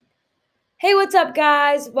Hey, what's up,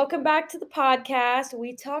 guys? Welcome back to the podcast.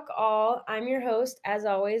 We Talk All. I'm your host, as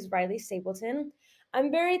always, Riley Stapleton. I'm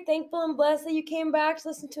very thankful and blessed that you came back to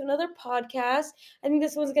listen to another podcast. I think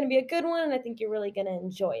this one's going to be a good one, and I think you're really going to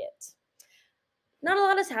enjoy it. Not a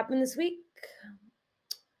lot has happened this week.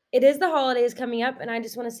 It is the holidays coming up, and I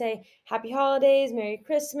just want to say happy holidays, Merry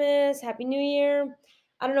Christmas, Happy New Year.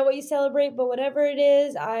 I don't know what you celebrate, but whatever it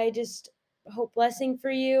is, I just hope blessing for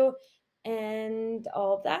you and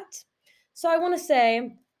all of that. So I want to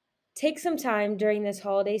say take some time during this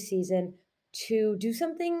holiday season to do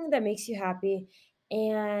something that makes you happy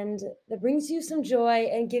and that brings you some joy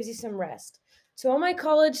and gives you some rest. To all my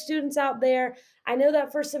college students out there, I know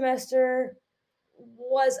that first semester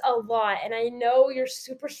was a lot, and I know you're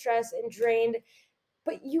super stressed and drained,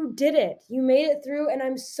 but you did it. You made it through, and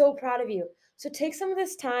I'm so proud of you. So take some of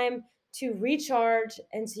this time to recharge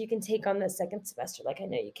and so you can take on that second semester like I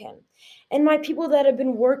know you can. And my people that have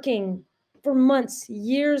been working for months,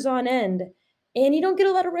 years on end, and you don't get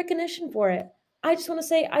a lot of recognition for it. I just want to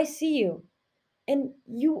say I see you and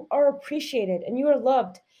you are appreciated and you are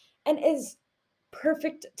loved. And it's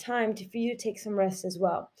perfect time for you to take some rest as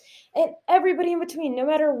well. And everybody in between, no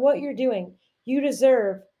matter what you're doing, you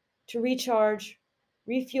deserve to recharge,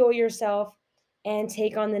 refuel yourself, and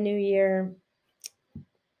take on the new year.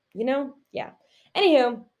 Yeah.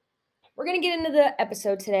 Anywho, we're going to get into the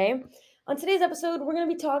episode today. On today's episode, we're going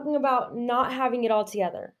to be talking about not having it all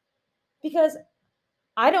together. Because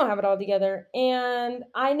I don't have it all together. And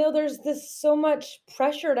I know there's this so much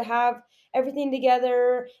pressure to have everything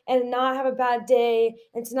together and not have a bad day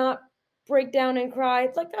and to not break down and cry.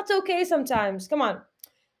 It's like, that's okay sometimes. Come on.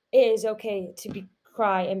 It is okay to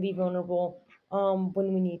cry and be vulnerable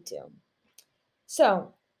when we need to.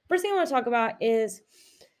 So, first thing I want to talk about is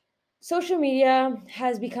social media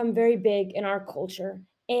has become very big in our culture.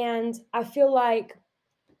 And I feel like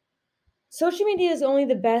social media is only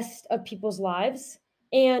the best of people's lives.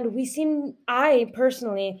 And I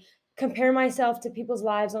personally compare myself to people's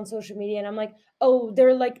lives on social media. And I'm like, oh,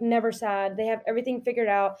 they're like never sad. They have everything figured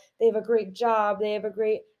out. They have a great job. They have a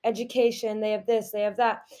great education. They have this, they have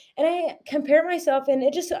that. And I compare myself, and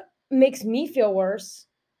it just makes me feel worse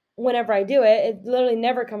whenever I do it. It literally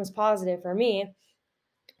never comes positive for me.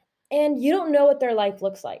 And you don't know what their life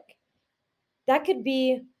looks like. That could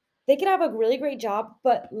be, they could have a really great job,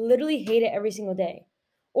 but literally hate it every single day,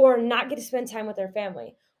 or not get to spend time with their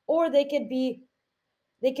family. Or they could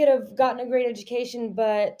have gotten a great education,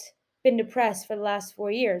 but been depressed for the last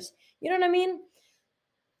 4 years. You know what I mean?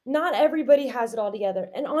 Not everybody has it all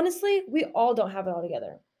together. And honestly, we all don't have it all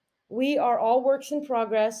together. We are all works in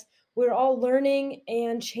progress. We're all learning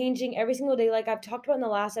and changing every single day. Like I've talked about in the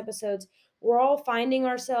last episodes, we're all finding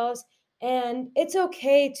ourselves, and it's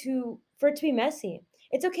okay for it to be messy.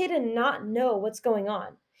 It's okay to not know what's going on.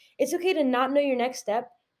 It's okay to not know your next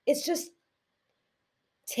step. It's just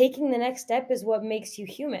taking the next step is what makes you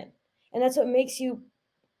human. And that's what makes you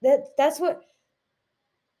that's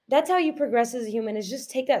how you progress as a human, is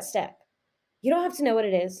just take that step. You don't have to know what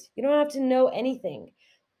it is. You don't have to know anything.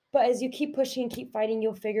 But as you keep pushing and keep fighting,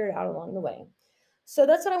 you'll figure it out along the way. So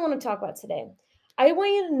that's what I want to talk about today. I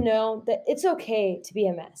want you to know that it's okay to be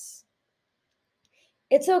a mess.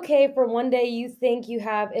 It's okay for one day you think you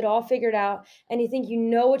have it all figured out and you think you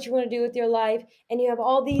know what you want to do with your life and you have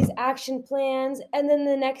all these action plans, and then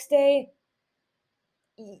the next day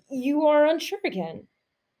you are unsure again.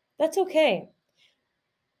 That's okay.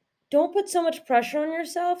 Don't put so much pressure on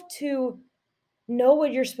yourself to know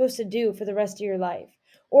what you're supposed to do for the rest of your life,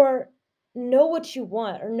 or know what you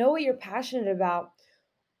want, or know what you're passionate about,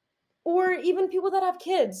 or even people that have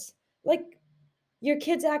kids. Like, your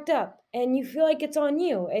kids act up and you feel like it's on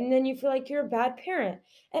you, and then you feel like you're a bad parent.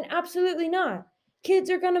 And absolutely not.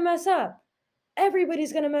 Kids are going to mess up.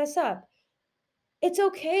 Everybody's going to mess up. It's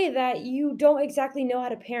okay that you don't exactly know how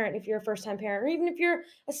to parent if you're a first time parent, or even if you're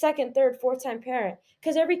a second, third, fourth time parent,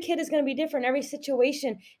 because every kid is going to be different. Every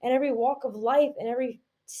situation and every walk of life and every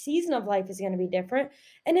season of life is going to be different.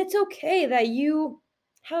 And it's okay that you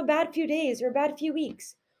have a bad few days or a bad few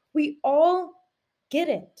weeks. We all get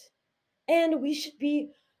it. And we should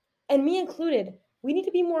be, and me included, we need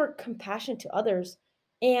to be more compassionate to others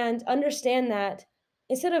and understand that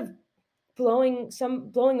instead of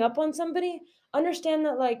blowing up on somebody, understand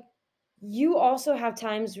that, like, you also have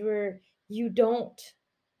times where you don't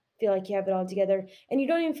feel like you have it all together and you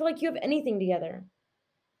don't even feel like you have anything together.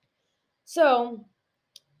 So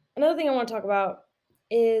another thing I want to talk about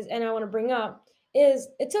is, and I want to bring up, is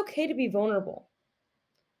it's okay to be vulnerable.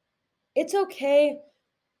 It's okay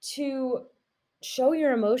to show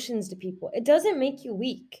your emotions to people. It doesn't make you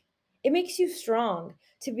weak. It makes you strong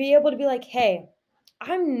to be able to be like, hey,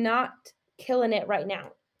 I'm not killing it right now.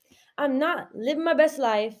 I'm not living my best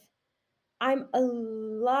life. I'm a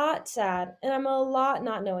lot sad and I'm a lot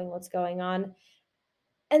not knowing what's going on.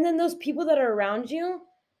 And then those people that are around you,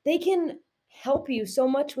 they can help you so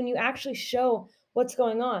much when you actually show what's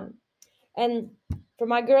going on. And for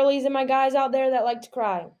my girlies and my guys out there that like to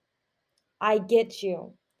cry, I get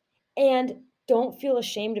you. And don't feel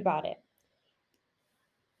ashamed about it.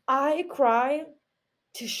 I cry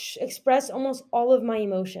to express almost all of my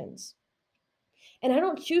emotions. And I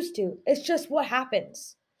don't choose to. It's just what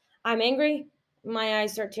happens. I'm angry, my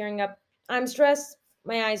eyes start tearing up. I'm stressed,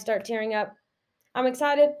 my eyes start tearing up. I'm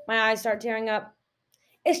excited, my eyes start tearing up.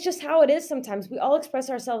 It's just how it is sometimes. We all express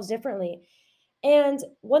ourselves differently. And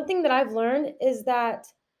one thing that I've learned is that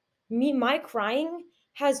my crying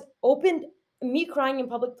has opened me crying in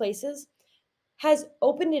public places has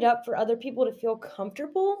opened it up for other people to feel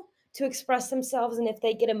comfortable to express themselves and if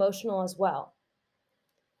they get emotional as well.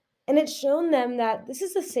 And it's shown them that this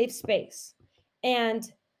is a safe space. And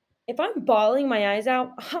if I'm bawling my eyes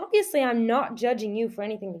out, obviously I'm not judging you for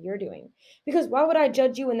anything that you're doing. Because why would I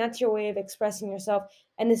judge you when that's your way of expressing yourself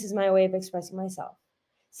and this is my way of expressing myself?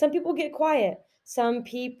 Some people get quiet, some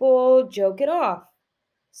people joke it off.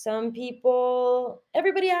 Some people,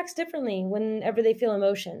 everybody acts differently whenever they feel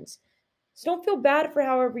emotions. So don't feel bad for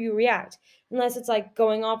however you react. Unless it's like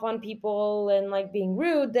going off on people and like being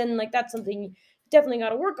rude, then like that's something you definitely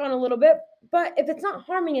got to work on a little bit. But if it's not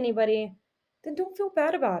harming anybody, then don't feel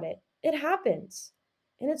bad about it. It happens.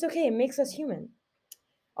 And it's okay. It makes us human.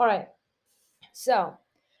 All right. So,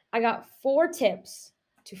 I got 4 tips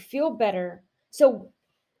to feel better. So,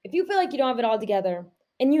 if you feel like you don't have it all together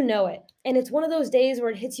and you know it, and it's one of those days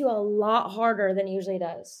where it hits you a lot harder than it usually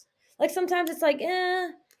does. Like sometimes it's like,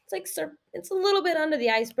 it's like it's a little bit under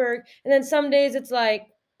the iceberg, and then some days it's like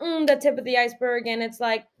the tip of the iceberg, and it's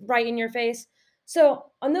like right in your face.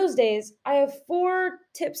 So on those days, I have 4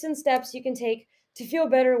 tips and steps you can take to feel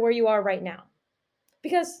better where you are right now,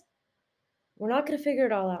 because we're not going to figure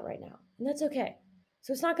it all out right now, and that's okay.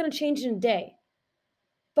 So it's not going to change in a day.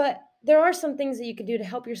 But there are some things that you can do to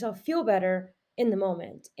help yourself feel better in the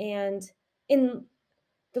moment and in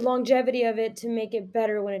the longevity of it to make it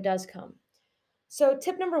better when it does come. So,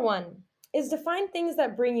 tip number 1 is to find things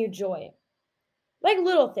that bring you joy. Like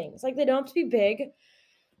little things, like they don't have to be big.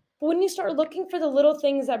 But when you start looking for the little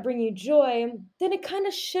things that bring you joy, then it kind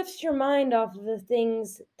of shifts your mind off of the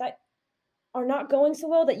things that are not going so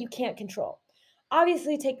well that you can't control.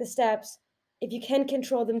 Obviously, take the steps if you can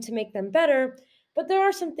control them to make them better, but there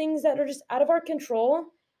are some things that are just out of our control,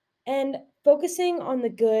 and focusing on the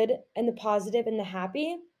good and the positive and the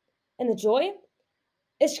happy and the joy,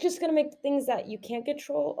 it's just going to make the things that you can't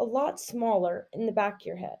control a lot smaller in the back of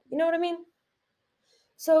your head. You know what I mean?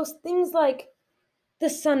 So things like the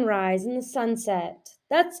sunrise and the sunset.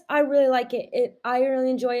 That's I really like it. I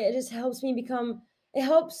really enjoy it. It just helps me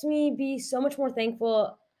be so much more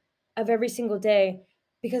thankful of every single day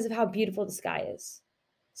because of how beautiful the sky is.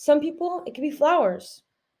 Some people, it could be flowers.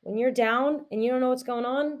 When you're down and you don't know what's going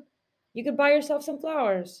on, you could buy yourself some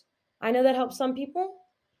flowers. I know that helps some people.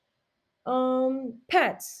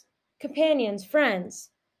 Pets, companions, friends.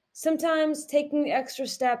 Sometimes taking the extra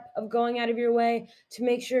step of going out of your way to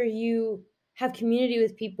make sure you have community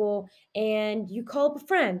with people and you call up a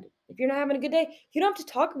friend. If you're not having a good day, you don't have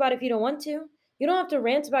to talk about it if you don't want to. You don't have to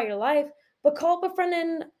rant about your life, but call up a friend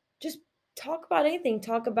and just talk about anything.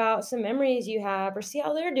 Talk about some memories you have or see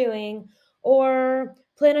how they're doing or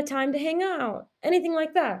plan a time to hang out. Anything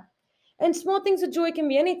like that. And small things of joy can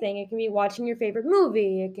be anything. It can be watching your favorite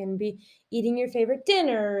movie. It can be eating your favorite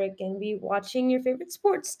dinner. It can be watching your favorite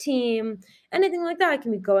sports team. Anything like that. It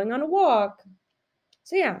can be going on a walk.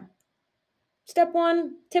 So, yeah, tip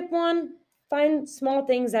one, find small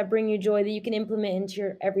things that bring you joy that you can implement into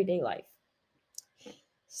your everyday life.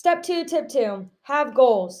 Tip 2, have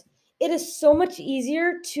goals. It is so much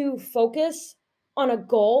easier to focus on a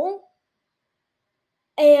goal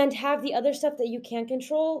and have the other stuff that you can't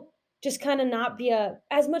control just kind of not be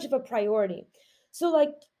as much of a priority. So like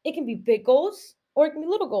it can be big goals or it can be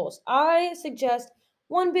little goals. I suggest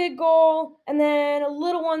one big goal and then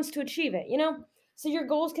little ones to achieve it, you know? So your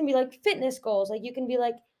goals can be like fitness goals. Like you can be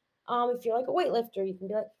like if you're like a weightlifter, you can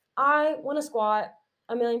be like I want to squat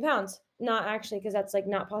 1,000,000 pounds. Not actually because that's like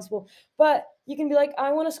not possible. But you can be like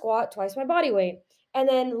I want to squat twice my body weight. And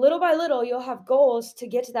then little by little you'll have goals to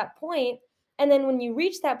get to that point, and then when you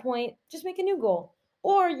reach that point, just make a new goal.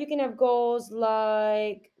 Or you can have goals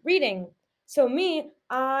like reading. So me,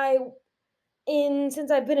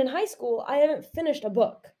 since I've been in high school, I haven't finished a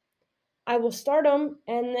book. I will start them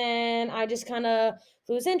and then I just kind of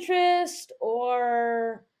lose interest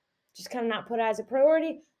or just kind of not put it as a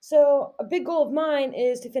priority. So, a big goal of mine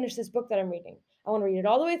is to finish this book that I'm reading. I want to read it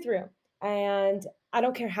all the way through. And I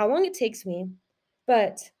don't care how long it takes me,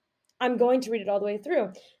 but I'm going to read it all the way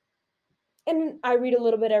through. And I read a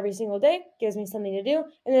little bit every single day, gives me something to do.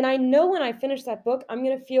 And then I know when I finish that book, I'm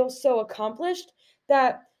going to feel so accomplished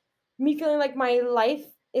that me feeling like my life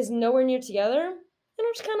is nowhere near together. And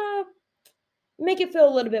I'm just kind of make it feel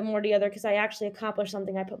a little bit more together because I actually accomplished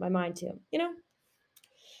something I put my mind to, you know?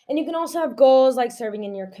 And you can also have goals like serving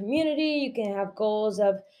in your community. You can have goals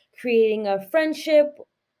of creating a friendship.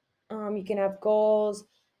 You can have goals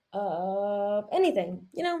of anything,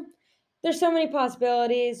 you know? There's so many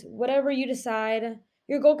possibilities. Whatever you decide,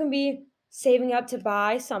 your goal can be saving up to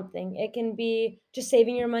buy something. It can be just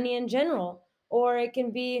saving your money in general, or it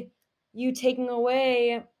can be you taking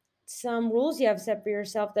away some rules you have set for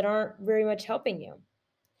yourself that aren't very much helping you.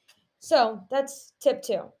 So that's tip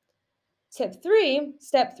two. Step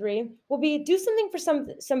three, will be do something for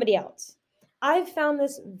somebody else. I've found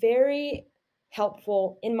this very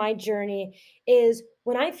helpful in my journey is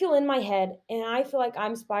when I feel in my head and I feel like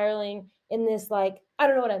I'm spiraling in this like I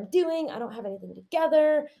don't know what I'm doing, I don't have anything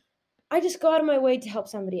together. I just go out of my way to help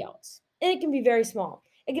somebody else. And it can be very small.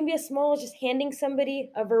 It can be as small as just handing somebody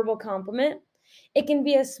a verbal compliment. It can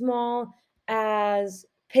be as small as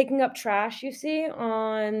picking up trash you see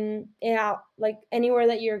on yeah, like anywhere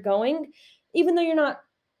that you're going. Even though you're not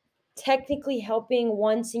technically helping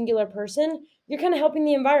one singular person, you're kind of helping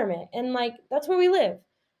the environment. And like that's where we live.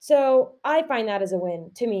 So I find that as a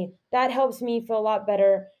win to me. That helps me feel a lot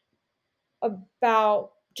better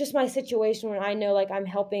about just my situation when I know like I'm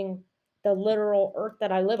helping the literal earth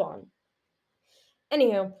that I live on.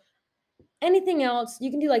 Anywho, anything else, you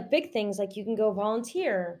can do like big things like you can go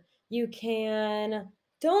volunteer, you can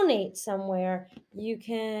donate somewhere, you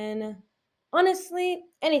can honestly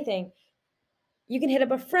anything. You can hit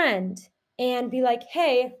up a friend and be like,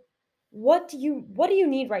 "Hey, what do you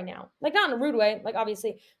need right now?" Like not in a rude way, like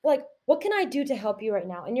obviously, but like what can I do to help you right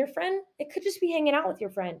now? And your friend, it could just be hanging out with your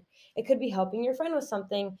friend. It could be helping your friend with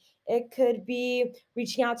something. It could be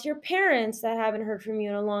reaching out to your parents that haven't heard from you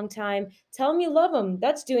in a long time. Tell them you love them.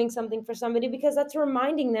 That's doing something for somebody because that's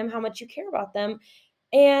reminding them how much you care about them.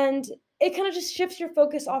 And it kind of just shifts your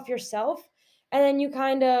focus off yourself. And then you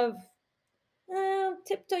kind of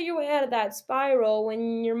tiptoe your way out of that spiral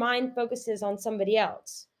when your mind focuses on somebody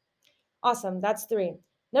else. Awesome. That's three.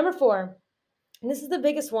 Number four, and this is the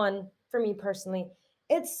biggest one for me personally,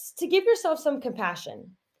 it's to give yourself some compassion.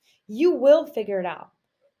 You will figure it out.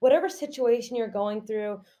 Whatever situation you're going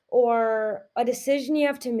through, or a decision you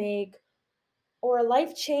have to make, or a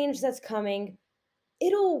life change that's coming,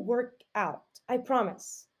 it'll work out. I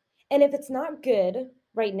promise. And if it's not good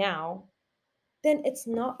right now, then it's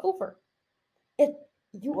not over. It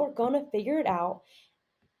You are going to figure it out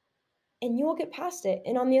and you will get past it.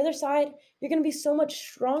 And on the other side, you're going to be so much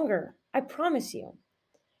stronger. I promise you.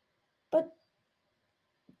 But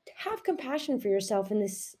have compassion for yourself in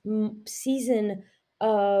this season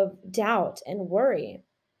of doubt and worry.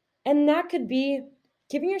 And that could be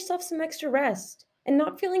giving yourself some extra rest and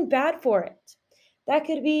not feeling bad for it. That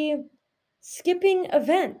could be skipping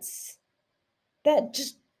events that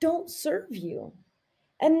just don't serve you.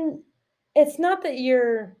 And it's not that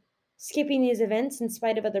you're skipping these events in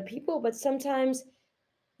spite of other people, but sometimes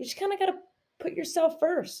you just kind of got to put yourself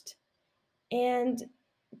first and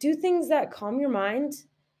do things that calm your mind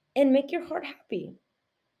and make your heart happy.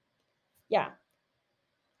 Yeah,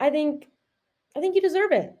 I think I think you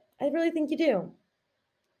deserve it. I really think you do.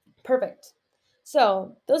 Perfect.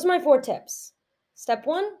 So, those are my four tips. Step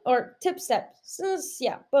 1 or tip steps.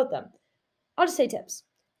 Yeah, both of them. I'll just say tips.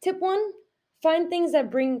 Tip 1, find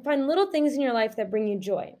little things in your life that bring you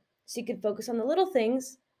joy. So you can focus on the little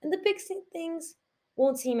things and the big things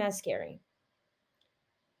won't seem as scary.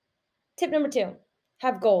 Tip number 2,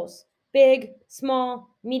 have goals. Big, small,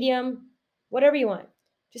 medium, whatever you want.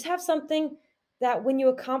 Just have something that when you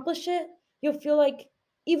accomplish it, you'll feel like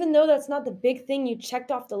even though that's not the big thing you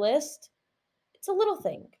checked off the list, it's a little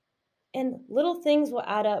thing. And little things will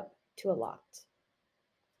add up to a lot.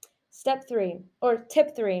 Step 3 or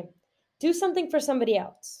tip 3, do something for somebody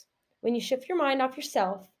else. When you shift your mind off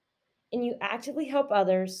yourself and you actively help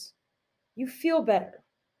others, you feel better.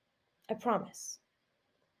 I promise.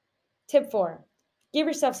 Tip 4, give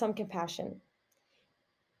yourself some compassion.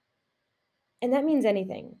 And that means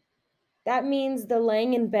anything. That means the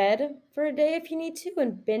laying in bed for a day if you need to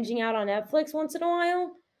and binging out on Netflix once in a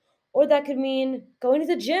while. Or that could mean going to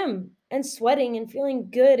the gym and sweating and feeling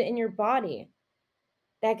good in your body.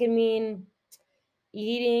 That could mean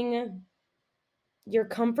eating your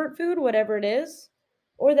comfort food, whatever it is.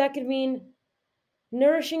 Or that could mean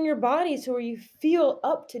nourishing your body so where you feel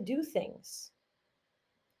up to do things.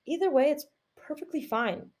 Either way, it's perfectly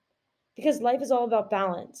fine because life is all about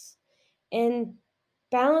balance. And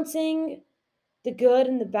balancing the good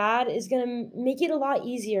and the bad is going to make it a lot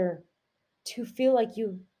easier to feel like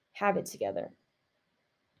you have it together.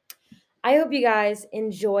 I hope you guys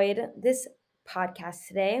enjoyed this podcast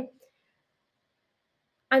today.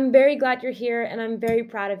 I'm very glad you're here and I'm very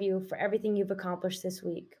proud of you for everything you've accomplished this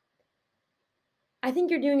week. I think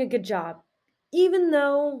you're doing a good job, even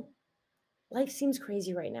though life seems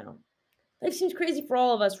crazy right now. Life seems crazy for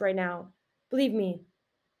all of us right now. Believe me.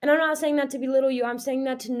 And I'm not saying that to belittle you, I'm saying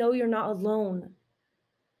that to know you're not alone.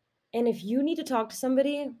 And if you need to talk to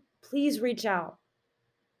somebody, please reach out.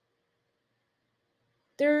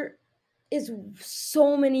 There is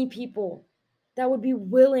so many people that would be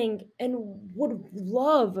willing and would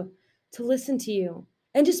love to listen to you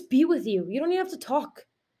and just be with you. You don't even have to talk.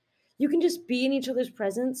 You can just be in each other's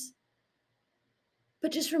presence.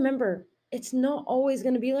 But just remember, it's not always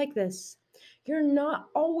going to be like this. You're not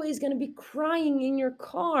always going to be crying in your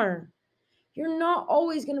car. You're not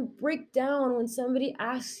always going to break down when somebody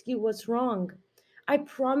asks you what's wrong. I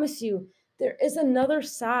promise you, there is another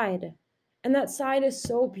side, and that side is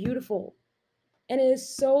so beautiful and it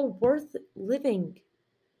is so worth living.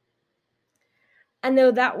 I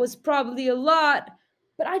know that was probably a lot,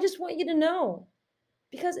 but I just want you to know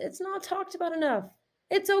because it's not talked about enough.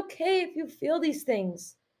 It's okay if you feel these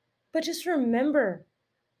things, but just remember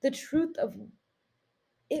the truth of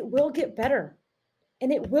it will get better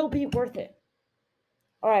and it will be worth it.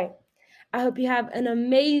 All right. I hope you have an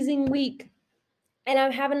amazing week. And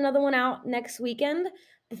I'm having another one out next weekend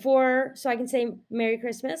before, so I can say Merry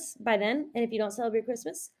Christmas by then. And if you don't celebrate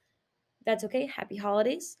Christmas, that's okay. Happy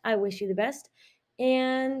holidays. I wish you the best.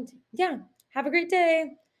 And yeah, have a great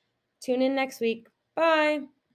day. Tune in next week. Bye.